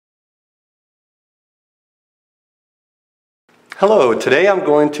Hello, today I'm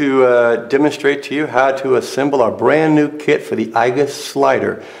going to demonstrate to you how to assemble our brand new kit for the IGUS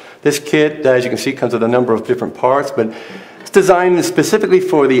Slider. This kit, as you can see, comes with a number of different parts, but it's designed specifically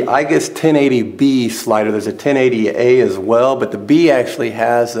for the IGUS 1080-B slider. There's a 1080A as well, but the B actually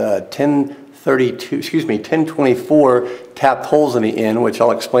has a 1024 tapped holes in the end, which I'll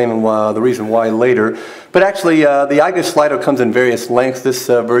explain the reason why later. But actually, the IGUS slider comes in various lengths. This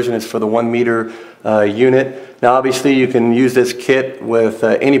version is for the 1 meter unit. Now obviously you can use this kit with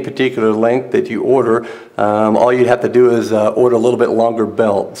any particular length that you order. All you'd have to do is order a little bit longer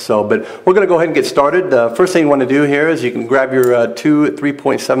belt. But we're going to go ahead and get started. The first thing you want to do here is you can grab your two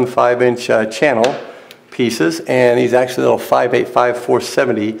 3.75 inch channel pieces, and these actually little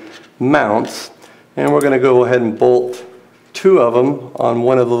 585/470 mounts. And we're going to go ahead and bolt two of them on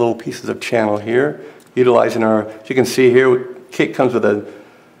one of the little pieces of channel here, utilizing our, as you can see here, kit comes with a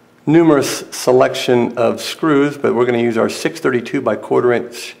numerous selection of screws, but we're going to use our 632 by 1/4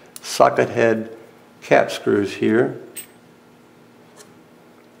 inch socket head cap screws here.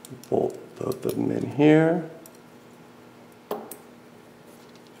 Bolt both of them in here.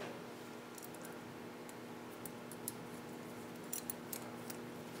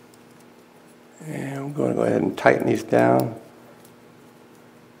 And I'm going to go ahead and tighten these down.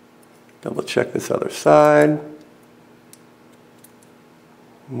 Double check this other side.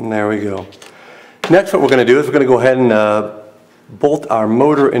 And there we go. Next, what we're going to do is we're going to go ahead and bolt our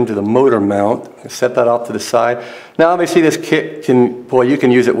motor into the motor mount. Set that off to the side. Now, obviously, this kit you can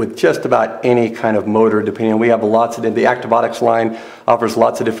use it with just about any kind of motor, depending on. We have lots of the Actobotics line offers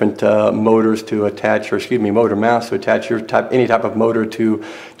lots of different motors to attach, or motor mounts to attach any type of motor to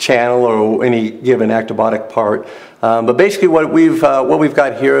channel or any given Actobotic part. But basically, what we've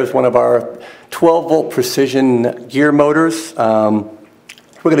got here is one of our 12-volt precision gear motors.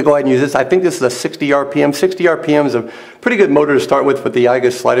 We're going to go ahead and use this. I think this is a 60 RPM. 60 RPM is a pretty good motor to start with the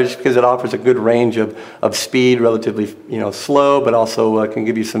IGUS slider, just because it offers a good range of speed, relatively slow, but also can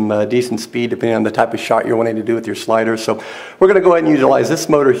give you some decent speed depending on the type of shot you're wanting to do with your slider. So we're going to go ahead and utilize this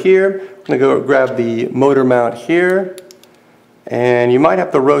motor here. I'm going to go grab the motor mount here, and you might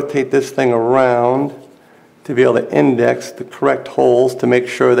have to rotate this thing around to be able to index the correct holes to make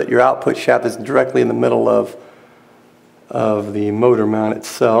sure that your output shaft is directly in the middle of the motor mount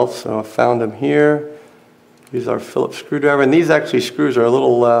itself. So I found them here. Use our Phillips screwdriver, and these screws are a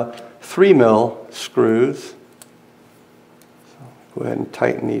little 3mm screws. So go ahead and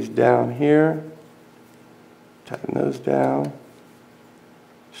tighten these down here. Tighten those down,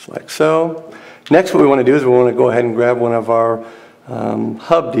 just like so. Next, what we want to do is we want to go ahead and grab one of our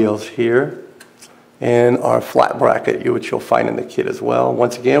hub deals here, and our flat bracket, which you'll find in the kit as well.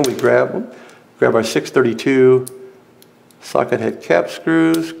 Once again, we grab our 632 socket head cap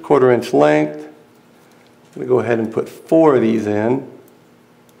screws, 1/4 inch length. I'm going to go ahead and put 4 of these in.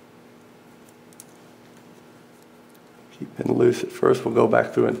 Keep them loose at first. We'll go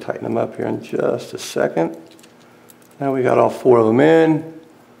back through and tighten them up here in just a second. Now we got all 4 of them in.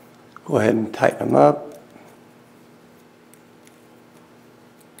 Go ahead and tighten them up.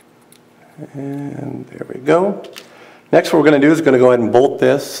 And there we go. Next, what we're going to do is going to go ahead and bolt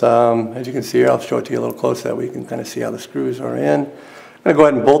this. As you can see here, I'll show it to you a little closer so that we can kind of see how the screws are in. I'm going to go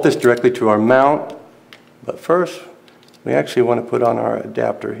ahead and bolt this directly to our mount. But first, we actually want to put on our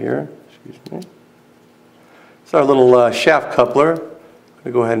adapter here. Excuse me. It's our little shaft coupler. I'm going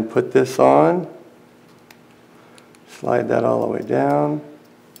to go ahead and put this on. Slide that all the way down.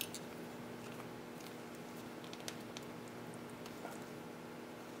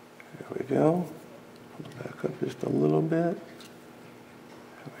 There we go. Back up just a little bit.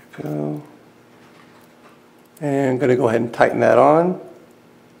 There we go. And I'm going to go ahead and tighten that on.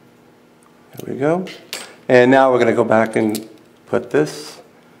 There we go. And now we're going to go back and put this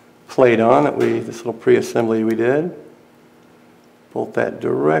plate on this little pre-assembly we did. Bolt that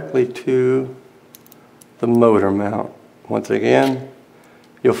directly to the motor mount. Once again,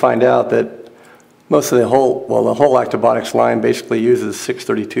 you'll find out that most of the whole Actobotics line basically uses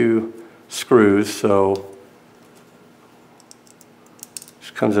 632 screws, so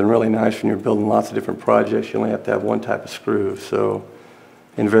it comes in really nice when you're building lots of different projects. You only have to have one type of screw, so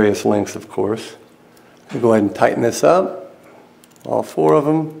in various lengths, of course. We'll go ahead and tighten this up, all 4 of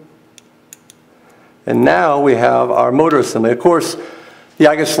them. And now we have our motor assembly. Of course, the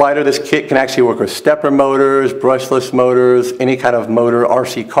IGUS slider, this kit can actually work with stepper motors, brushless motors, any kind of motor,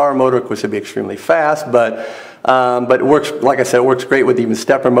 RC car motor. Of course, it'd be extremely fast, but But it works, like I said, it works great with even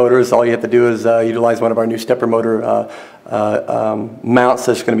stepper motors. All you have to do is utilize one of our new stepper motor mounts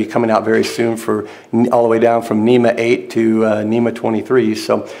that's going to be coming out very soon for all the way down from NEMA 8 to NEMA 23.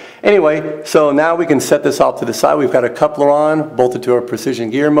 So anyway, so now we can set this off to the side. We've got a coupler on, bolted to our precision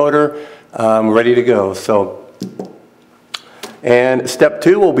gear motor, ready to go. So, and step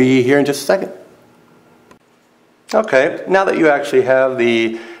 2 will be here in just a second. Okay, now that you actually have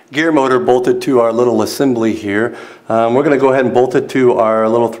the gear motor bolted to our little assembly here, we're going to go ahead and bolt it to our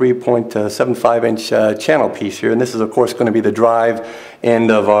little 3.75 inch channel piece here, and this is of course going to be the drive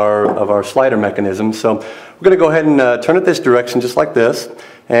end of our slider mechanism. So we're going to go ahead and turn it this direction just like this,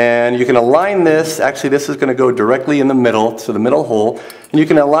 and you can align this. Actually, this is going to go directly in the middle, so the middle hole, and you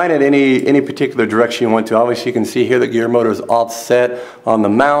can align it any particular direction you want to. Obviously you can see here the gear motor is offset on the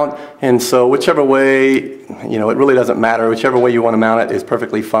mount, and so whichever way, you know, it really doesn't matter. Whichever way you want to mount it is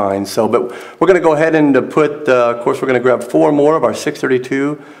perfectly fine. So, but we're going to go ahead and put, of course, we're going to grab 4 more of our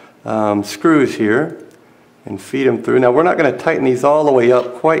 632 screws here and feed them through. Now, we're not going to tighten these all the way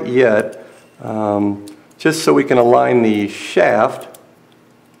up quite yet, just so we can align the shaft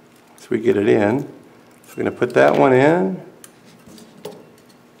so we get it in. So we're going to put that one in.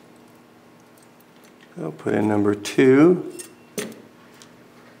 I'll put in number 2.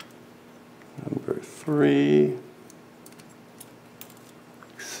 Number 3, like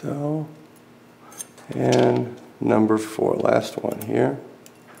so, and number 4, last one here.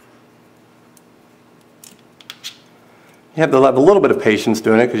 You have to have a little bit of patience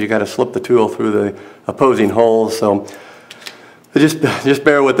doing it because you got to slip the tool through the opposing holes. So just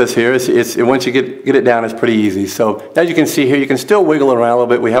bear with us here. Once you get it down, it's pretty easy. So as you can see here, you can still wiggle it around a little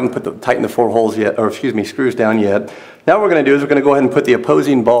bit. We haven't tightened the 4 holes yet, or excuse me, screws down yet. Now what we're going to do is we're going to go ahead and put the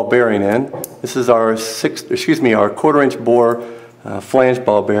opposing ball bearing in. This is our our 1/4 inch bore flange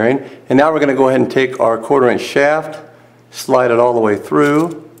ball bearing. And now we're going to go ahead and take our 1/4 inch shaft, slide it all the way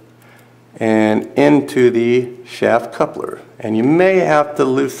through and into the shaft coupler. And you may have to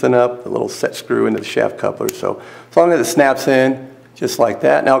loosen up the little set screw into the shaft coupler. So as long as it snaps in, just like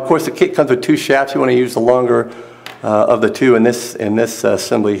that. Now, of course, the kit comes with 2 shafts. You want to use the longer of the 2 in this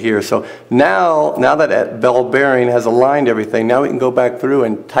assembly here. So now that ball bearing has aligned everything, now we can go back through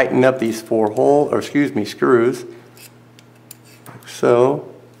and tighten up these 4 screws, like so.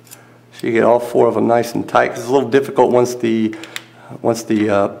 So you get all 4 of them nice and tight. 'Cause it's a little difficult once the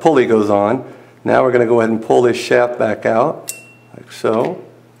pulley goes on. Now we're going to go ahead and pull this shaft back out, like so.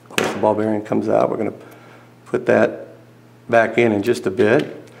 Of course, the ball bearing comes out. We're going to put that back in just a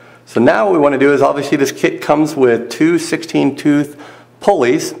bit. So now what we want to do is, obviously this kit comes with 2 16-tooth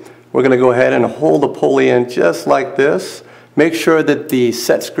pulleys. We're going to go ahead and hold the pulley in just like this. Make sure that the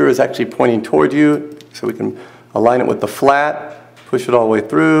set screw is actually pointing toward you so we can align it with the flat. Push it all the way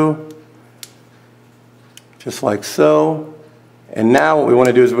through, just like so. And now what we want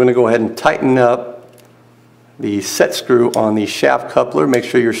to do is we're going to go ahead and tighten up the set screw on the shaft coupler. Make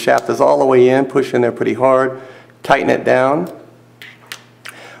sure your shaft is all the way in. Push in there pretty hard. Tighten it down.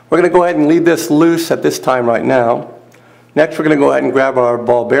 We're going to go ahead and leave this loose at this time right now. Next, we're going to go ahead and grab our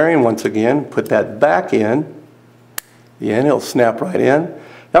ball bearing once again, put that back in. It'll snap right in.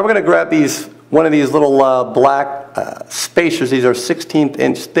 Now we're going to grab one of these little black spacers. These are 16th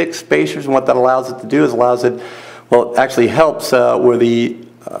inch thick spacers, and what that allows it to do is it actually helps where the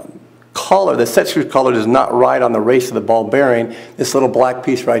collar, the set screw collar, does not ride on the race of the ball bearing. This little black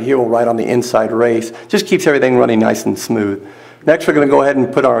piece right here will ride on the inside race. Just keeps everything running nice and smooth. Next, we're going to go ahead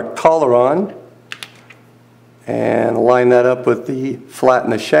and put our collar on and line that up with the flat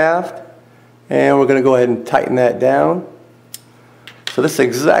in the shaft. And we're going to go ahead and tighten that down. So this is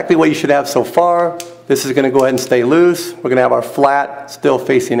exactly what you should have so far. This is going to go ahead and stay loose. We're going to have our flat still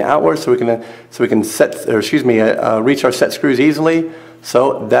facing outward so we can reach our set screws easily.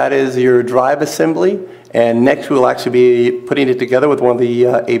 So that is your drive assembly. And next we'll actually be putting it together with one of the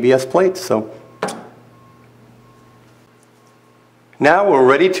ABS plates. So now we're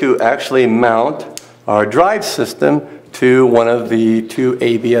ready to actually mount our drive system to one of the 2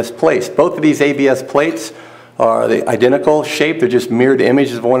 ABS plates. Both of these ABS plates are the identical shape. They're just mirrored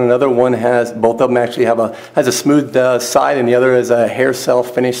images of one another. Both of them actually has a smooth side, and the other is a hair cell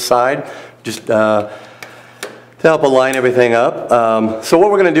finished side, just to help align everything up. So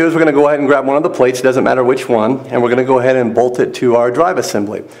what we're going to do is we're going to go ahead and grab one of the plates, doesn't matter which one, and we're going to go ahead and bolt it to our drive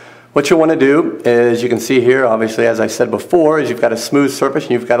assembly. What you want to do is, you can see here, obviously, as I said before, is you've got a smooth surface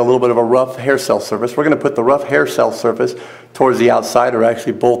and you've got a little bit of a rough hair cell surface. We're going to put the rough hair cell surface towards the outside, or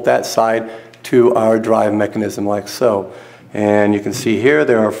actually bolt that side to our drive mechanism like so. And you can see here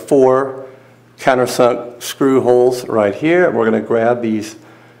there are 4 countersunk screw holes right here. We're going to grab these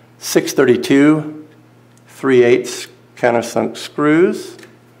 632 3/8 countersunk screws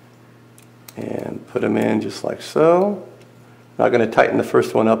and put them in just like so. Not going to tighten the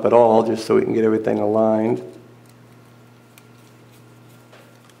first one up at all, just so we can get everything aligned.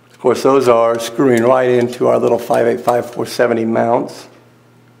 Of course, those are screwing right into our little 5/8/5/470 mounts.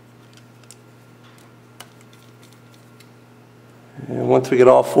 And once we get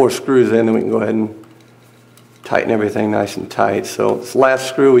all 4 screws in, then we can go ahead and tighten everything nice and tight. So this last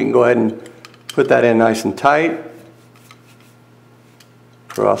screw, we can go ahead and put that in nice and tight.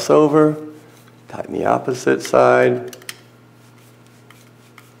 Cross over, tighten the opposite side.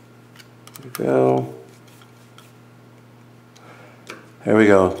 There we go. There we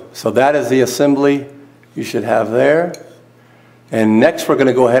go. So that is the assembly you should have there. And next we're going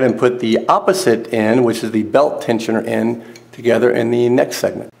to go ahead and put the opposite end, which is the belt tensioner end, together in the next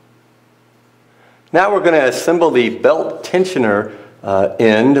segment. Now we're going to assemble the belt tensioner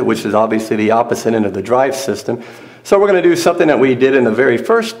end, which is obviously the opposite end of the drive system. So we're going to do something that we did in the very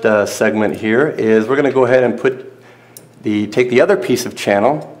first segment here, is we're going to go ahead and take the other piece of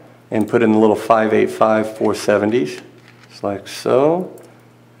channel and put in the little 5/8/5/470s, just like so.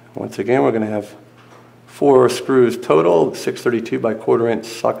 Once again, we're going to have 4 screws total, 632 by 1/4 inch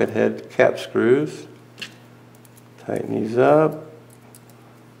socket head cap screws. Tighten these up.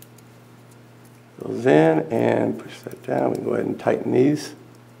 Goes in and push that down. We can go ahead and tighten these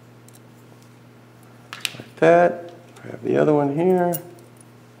like that. Grab the other one here.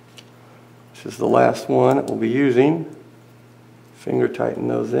 This is the last one that we'll be using. Finger tighten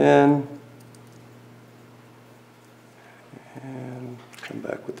those in. And come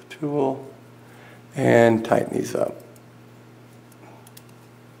back with the tool and tighten these up.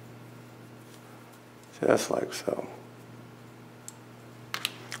 Just like so.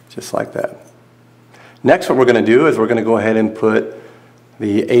 Just like that. Next, what we're going to do is we're going to go ahead and put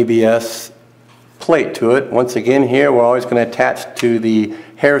the ABS plate to it. Once again here, we're always going to attach to the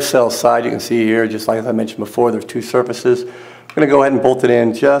hair cell side. You can see here, just like I mentioned before, there's 2 surfaces. We're going to go ahead and bolt it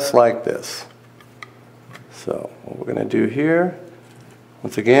in just like this. So what we're going to do here,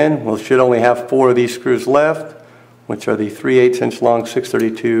 once again, we should only have 4 of these screws left, which are the 3/8 inch long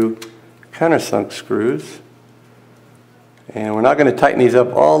 632 countersunk screws. And we're not going to tighten these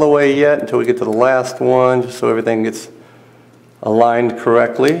up all the way yet until we get to the last one, just so everything gets aligned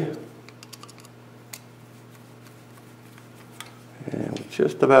correctly. And we're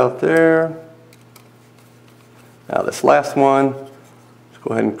just about there. Now this last one, let's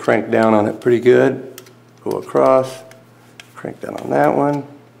go ahead and crank down on it pretty good. Go across, crank down on that one.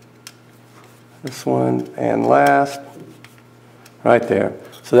 This one, and last, right there.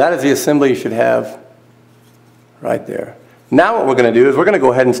 So that is the assembly you should have right there. Now what we're going to do is we're going to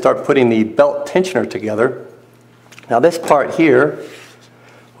go ahead and start putting the belt tensioner together. Now this part here,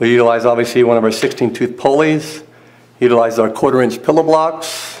 we utilize obviously one of our 16-tooth pulleys, utilize our 1/4 inch pillow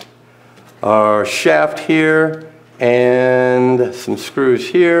blocks, our shaft here, and some screws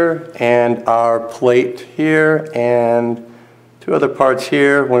here, and our plate here, and 2 other parts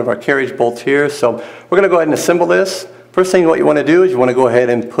here, one of our carriage bolts here. So we're going to go ahead and assemble this. First thing what you want to do is you want to go ahead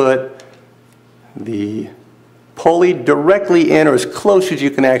and put the pulley directly in, or as close as you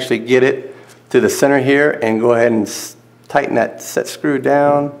can actually get it to the center here, and go ahead and tighten that set screw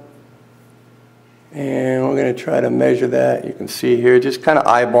down. And we're going to try to measure that. You can see here, just kind of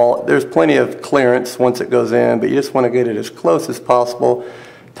eyeball it. There's plenty of clearance once it goes in, but you just want to get it as close as possible.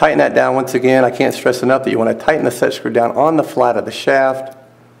 Tighten that down once again. I can't stress enough that you want to tighten the set screw down on the flat of the shaft.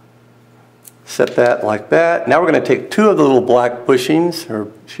 Set that like that. Now we're going to take 2 of the little black bushings, or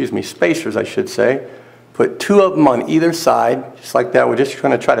excuse me, spacers I should say. Put 2 of them on either side, just like that. We're just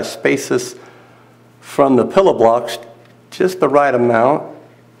going to try to space this from the pillow blocks just the right amount.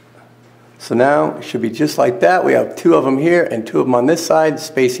 So now it should be just like that. We have 2 of them here and 2 of them on this side.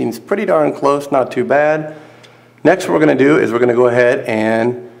 Spacing's pretty darn close, not too bad. Next what we're going to do is we're going to go ahead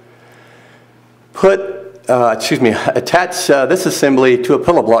and attach this assembly to a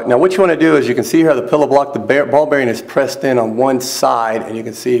pillow block. Now what you want to do is, you can see here the pillow block, the ball bearing is pressed in on one side, and you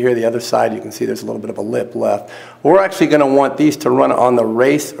can see here the other side, you can see there's a little bit of a lip left. We're actually going to want these to run on the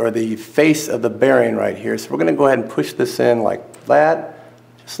race, or the face of the bearing right here. So we're going to go ahead and push this in like that,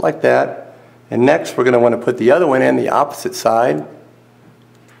 just like that. And next we're going to want to put the other one in the opposite side,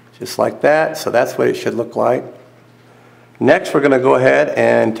 just like that. So that's what it should look like. Next we're going to go ahead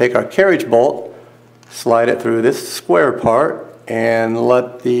and take our carriage bolt, slide it through this square part, and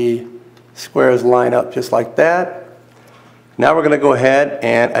let the squares line up just like that. Now we're going to go ahead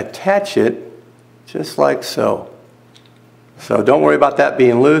and attach it just like so. So don't worry about that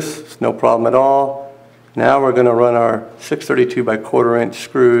being loose, it's no problem at all. Now we're going to run our 632 by 1/4 inch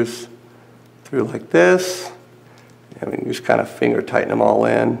screws through like this. And we can just kind of finger tighten them all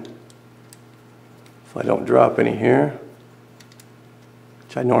in so I don't drop any here,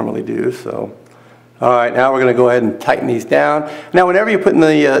 which I normally do. So, all right, now we're going to go ahead and tighten these down. Now, whenever you're putting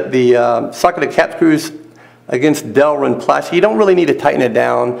the socketed cap screws against Delrin plastic, you don't really need to tighten it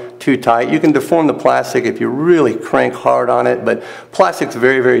down too tight. You can deform the plastic if you really crank hard on it, but plastic's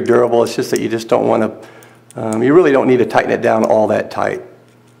very, very durable. It's just that you just don't want to, you really don't need to tighten it down all that tight.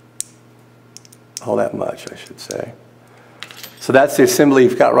 All that much, I should say. So that's the assembly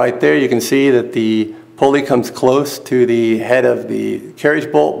you've got right there. You can see that the pulley comes close to the head of the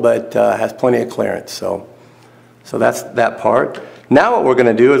carriage bolt, but has plenty of clearance. So that's that part. Now what we're going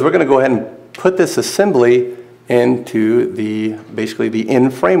to do is we're going to go ahead and put this assembly into basically the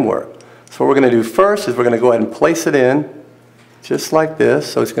end framework. So what we're going to do first is we're going to go ahead and place it in just like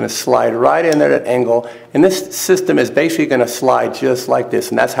this. So it's going to slide right in there at an angle. And this system is basically going to slide just like this.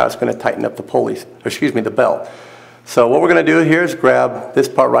 And that's how it's going to tighten up the pulleys, or excuse me, the belt. So what we're going to do here is grab this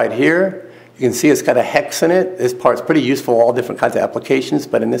part right here. You can see it's got a hex in it. This part's pretty useful for all different kinds of applications.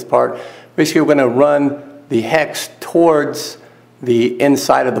 But in this part, basically we're going to run the hex towards the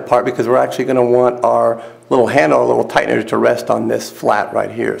inside of the part because we're actually going to want our little handle, our little tightener to rest on this flat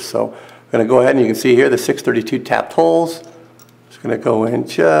right here. So we're going to go ahead and you can see here the 632 tapped holes. Just going to go in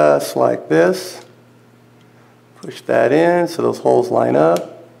just like this. Push that in so those holes line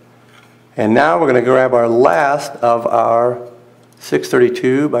up. And now we're going to grab our last of our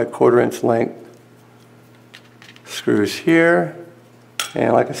 632 by 1/4 inch length screws here.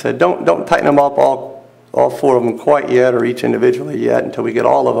 And like I said, don't tighten them up all 4 of them quite yet, or each individually yet, until we get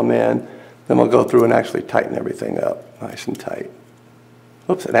all of them in. Then we'll go through and actually tighten everything up nice and tight.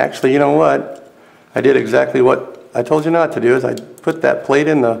 Oops, and actually, you know what? I did exactly what I told you not to do, is I put that plate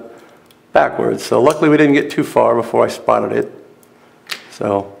in the backwards. So luckily we didn't get too far before I spotted it.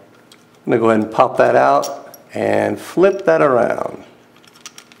 So I'm going to go ahead and pop that out and flip that around.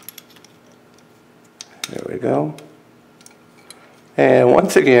 There we go. And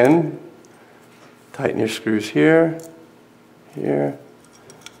once again, tighten your screws here, here,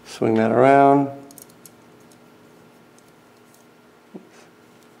 swing that around,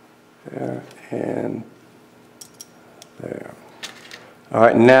 there, and there. All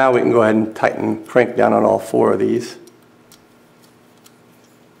right, now we can go ahead and tighten, crank down on all 4 of these.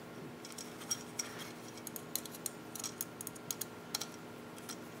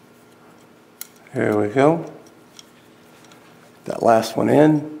 There we go. That last one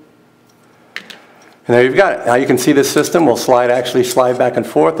in. And there you've got it. Now you can see this system will actually slide back and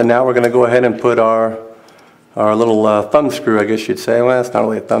forth, and now we're going to go ahead and put our little thumb screw, I guess you'd say. Well, it's not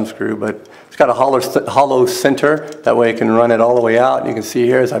really a thumb screw, but it's got a hollow center. That way you can run it all the way out. And you can see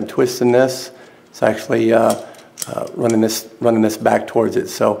here as I'm twisting this, it's actually running this back towards it.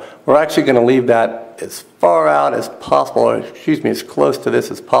 So we're actually going to leave that as far out as possible, or excuse me, as close to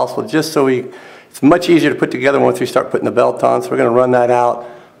this as possible, just so it's much easier to put together once we start putting the belt on. So we're going to run that out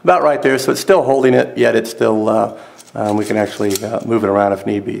about right there. So it's still holding it, yet it's still, we can actually move it around if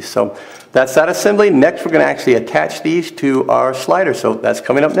need be. So that's that assembly. Next, we're going to actually attach these to our slider. So that's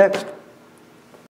coming up next.